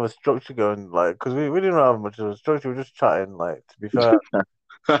get a bit of a structure going, like because we didn't have much of a structure. We're just chatting, like to be fair.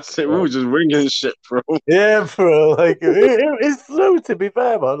 That's it. We were just ringing shit, bro. Yeah, bro. Like it's slow to be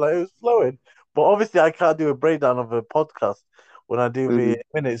fair, man. Like it was slowing, but obviously I can't do a breakdown of a podcast when I do the Mhm.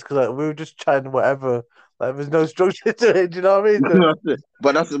 minutes because like, we were just chatting whatever. Like there's no structure to it. Do you know what I mean? So That's it.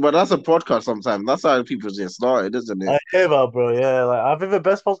 But that's a podcast sometimes. That's how people get started, isn't it? I hear that, bro. Yeah, like I think the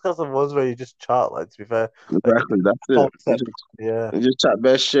best podcast are ones where you just chat. Like to be fair, like Exactly. That's it. concept. Yeah. You just chat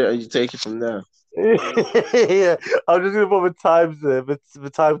best shit and you take it from there. Yeah, I'm just gonna put the times the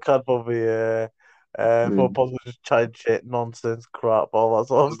time card for Mm. possible just chatting shit, nonsense, crap, all that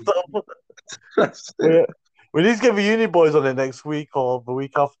sort of stuff. That's We it. we need to get the uni boys on it next week or the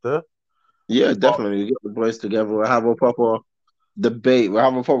week after. Yeah, definitely. Get the boys together. We'll have a proper debate. We'll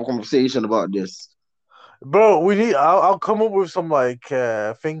have a proper conversation about this. Bro, we need. I'll come up with some like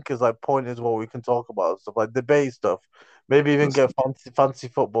thinkers, like pointers, what we can talk about stuff like debate stuff. Maybe even That's, get fancy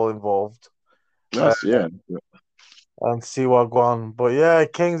football involved. Uh, yeah. and see what go on. But yeah,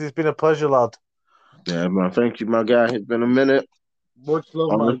 Kings, it's been a pleasure, lad. Yeah, man. Thank you, my guy. It's been a minute. Much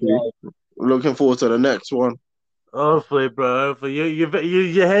love, my Honestly. guy. Looking forward to the next one. Hopefully, bro. Hopefully, you're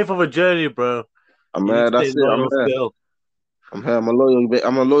here for the journey, bro. I'm You need here. to stay That's it. I'm loyal here. still. I'm here.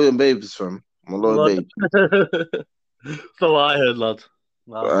 I'm a loyal babes fam. I'm a loyal Lo- babe. So I heard, lad.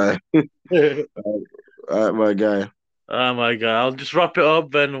 All Nah. right. All right, my guy. Oh my God. I'll just wrap it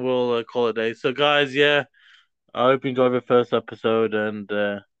up, then we'll call it a day. So, guys, yeah, I hope you enjoyed the first episode and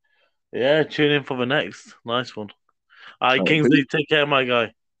yeah, tune in for the next. Nice one. All right, All right, peace. Kingsley, take care, my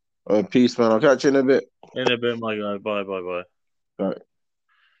guy. Peace, man. I'll catch you in a bit. In a bit, my guy. Bye, bye, bye. All right.